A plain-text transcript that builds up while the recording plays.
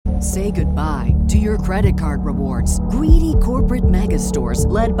Say goodbye to your credit card rewards. Greedy corporate mega stores,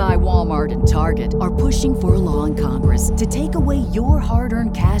 led by Walmart and Target, are pushing for a law in Congress to take away your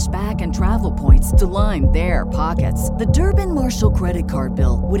hard-earned cash back and travel points to line their pockets. The Durbin-Marshall credit card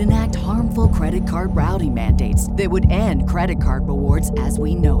bill would enact harmful credit card routing mandates that would end credit card rewards as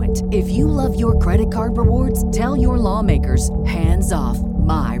we know it. If you love your credit card rewards, tell your lawmakers, hands off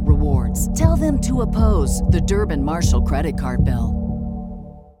my rewards. Tell them to oppose the Durbin-Marshall credit card bill.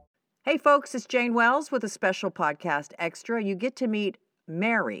 Hey folks, it's Jane Wells with a special podcast extra. You get to meet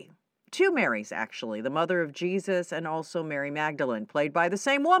Mary. Two Marys, actually, the mother of Jesus and also Mary Magdalene, played by the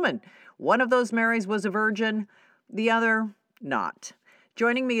same woman. One of those Marys was a virgin, the other not.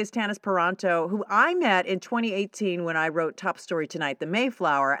 Joining me is Tanis Paranto, who I met in 2018 when I wrote Top Story Tonight, The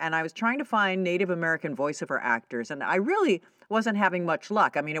Mayflower, and I was trying to find Native American voiceover actors, and I really wasn't having much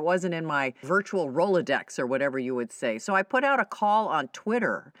luck. I mean, it wasn't in my virtual Rolodex or whatever you would say. So I put out a call on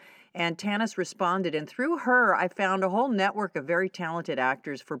Twitter, and Tanis responded, and through her, I found a whole network of very talented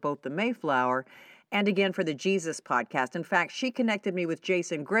actors for both The Mayflower and again for the Jesus podcast. In fact, she connected me with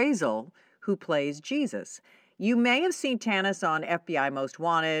Jason Grazel, who plays Jesus. You may have seen Tanis on FBI Most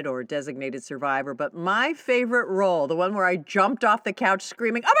Wanted or Designated Survivor, but my favorite role, the one where I jumped off the couch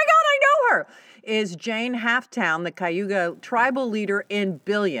screaming, "Oh my God, I know her!" is Jane Halftown, the Cayuga tribal leader in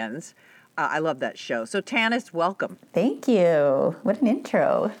Billions. I love that show. So Tanis, welcome. Thank you. What an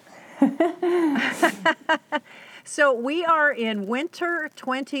intro. So we are in winter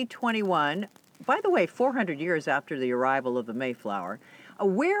 2021. By the way, 400 years after the arrival of the Mayflower.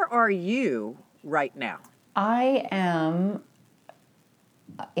 Where are you right now? I am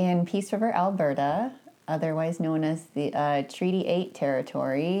in Peace River, Alberta, otherwise known as the Treaty 8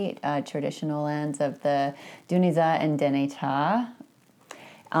 territory, traditional lands of the Duniza and Deneta.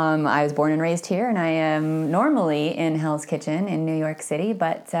 I was born and raised here, and I am normally in Hell's Kitchen in New York City,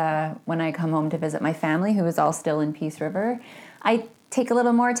 but when I come home to visit my family, who is all still in Peace River, I take a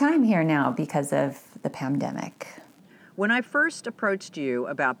little more time here now because of the pandemic. When I first approached you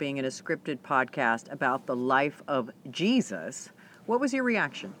about being in a scripted podcast about the life of Jesus, what was your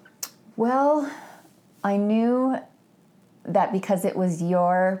reaction? Well, I knew that because it was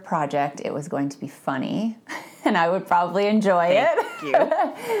your project, it was going to be funny, and I would probably enjoy it.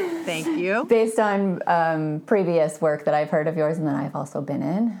 Thank you. Based on previous work that I've heard of yours and that I've also been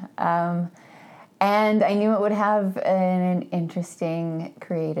in. And I knew it would have an interesting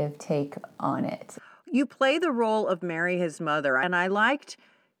creative take on it. You play the role of Mary, his mother, and I liked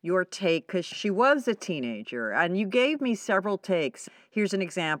your take because she was a teenager, and you gave me several takes. Here's an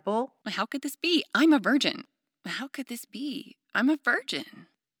example. How could this be? I'm a virgin. How could this be? I'm a virgin.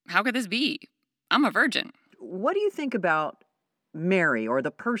 How could this be? I'm a virgin. What do you think about Mary, or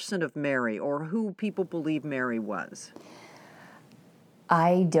the person of Mary, or who people believe Mary was?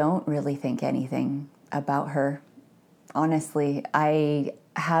 I don't really think anything about her. Honestly, I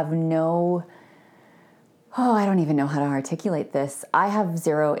have I don't even know how to articulate this. I have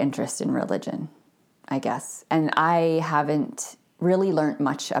zero interest in religion, I guess. And I haven't really learned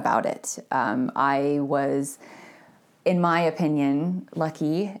much about it. I was, in my opinion,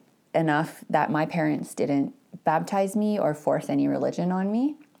 lucky enough that my parents didn't baptize me or force any religion on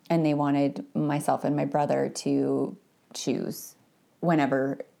me. And they wanted myself and my brother to choose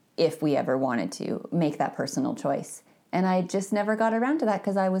whenever, if we ever wanted to, make that personal choice. And I just never got around to that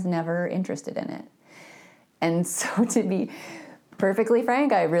because I was never interested in it. And so, to be perfectly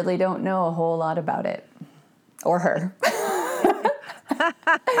frank, I really don't know a whole lot about it. Or her.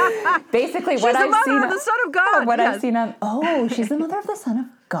 Basically, she's what the I've mother seen of the Son of God. What yes. I've seen she's the mother of the Son of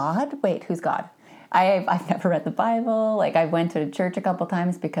God? Wait, who's God? I've never read the Bible. Like, I went to church a couple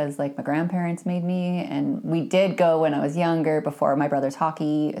times because, like, my grandparents made me, and we did go when I was younger before my brother's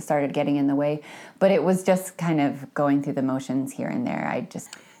hockey started getting in the way. But it was just kind of going through the motions here and there.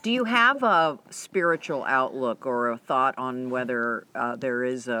 Do you have a spiritual outlook or a thought on whether there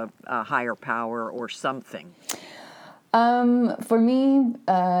is a higher power or something? For me,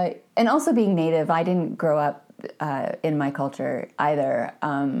 and also being Native, I didn't grow up in my culture either.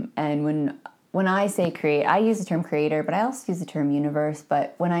 And when I say create, I use the term creator, but I also use the term universe.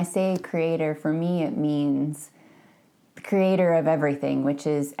 But when I say creator, for me, it means the creator of everything, which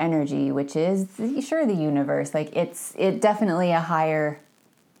is energy, which is, sure, the universe. Like, it definitely a higher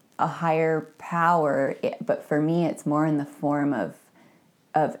power, but for me, it's more in the form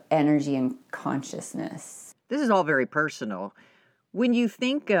of energy and consciousness. This is all very personal. When you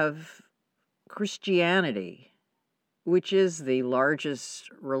think of Christianity, which is the largest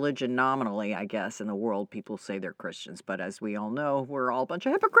religion nominally, I guess, in the world, people say they're Christians, but as we all know, we're all a bunch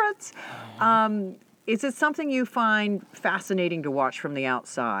of hypocrites. Is it something you find fascinating to watch from the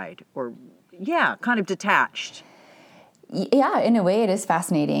outside, or, kind of detached? Yeah, in a way it is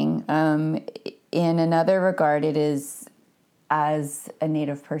fascinating. In another regard, it is, as a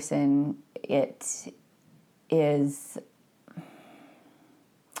Native person, it is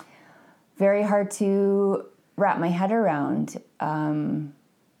very hard to wrap my head around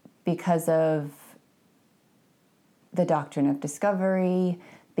because of the doctrine of discovery,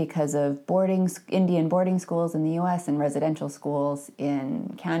 because of Indian boarding schools in the U.S. and residential schools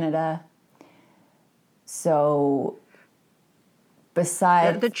in Canada. So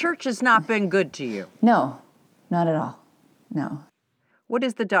besides... The church has not been good to you. No, not at all. No. What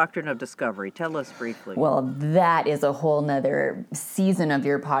is the doctrine of discovery? Tell us briefly. Well, that is a whole nother season of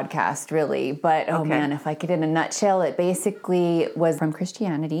your podcast, really. But, oh man, if I could in a nutshell, it basically was from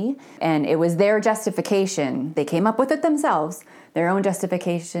Christianity, and it was their justification. They came up with it themselves, their own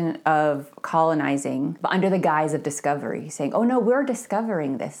justification of colonizing, but under the guise of discovery, saying, oh no, we're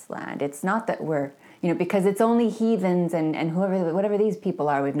discovering this land. It's not that we're, because it's only heathens and whatever these people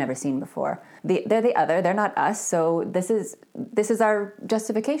are we've never seen before. They're the other, they're not us, so this is our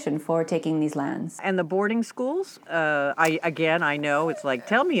justification for taking these lands. And the boarding schools? I know, it's like,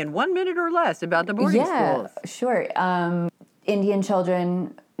 tell me in 1 minute or less about the boarding schools. Yeah, sure. Indian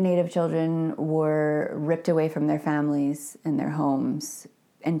children, Native children were ripped away from their families and their homes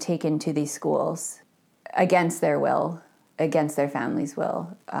and taken to these schools against their will, against their family's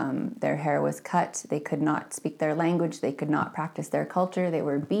will. Their hair was cut. They could not speak their language. They could not practice their culture. They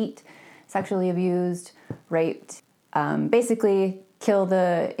were beat, sexually abused, raped. Basically, kill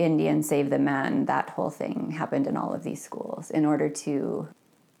the Indian, save the man. That whole thing happened in all of these schools in order to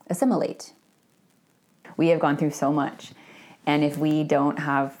assimilate. We have gone through so much. And if we don't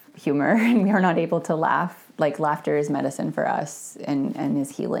have humor and we are not able to laugh, like laughter is medicine for us and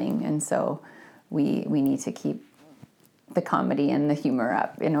is healing. And so we need to keep the comedy and the humor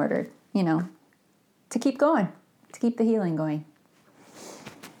up in order, to keep going, to keep the healing going.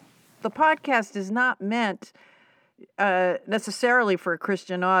 The podcast is not meant necessarily for a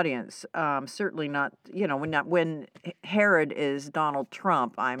Christian audience. Certainly not, when Herod is Donald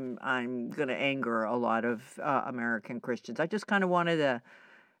Trump, I'm going to anger a lot of American Christians. I just kind of want to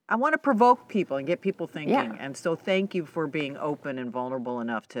provoke people and get people thinking. Yeah. And so thank you for being open and vulnerable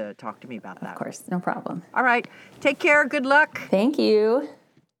enough to talk to me about that. Of course, no problem. All right. Take care. Good luck. Thank you.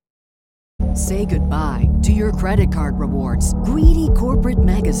 Say goodbye to your credit card rewards. Greedy corporate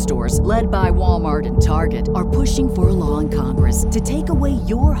mega stores, led by Walmart and Target, are pushing for a law in Congress to take away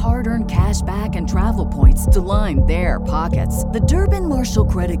your hard-earned cash back and travel points to line their pockets. The Durbin-Marshall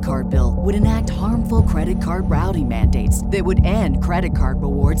credit card bill would enact harmful credit card routing mandates that would end credit card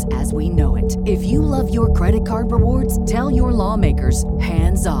rewards as we know it. If you love your credit card rewards, tell your lawmakers,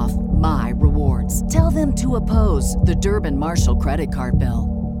 hands off my rewards. Tell them to oppose the Durbin-Marshall credit card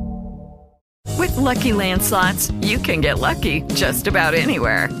bill. With Lucky Land Slots, you can get lucky just about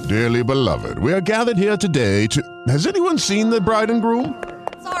anywhere. Dearly beloved, we are gathered here today to... Has anyone seen the bride and groom?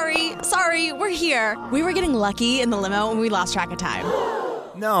 Sorry, we're here. We were getting lucky in the limo and we lost track of time.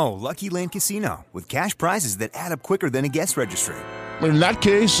 No, Lucky Land Casino, with cash prizes that add up quicker than a guest registry. In that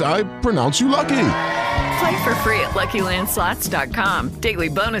case, I pronounce you lucky. Play for free at LuckyLandSlots.com. Daily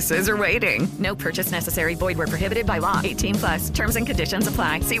bonuses are waiting. No purchase necessary. Void where prohibited by law. 18+. Terms and conditions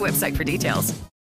apply. See website for details.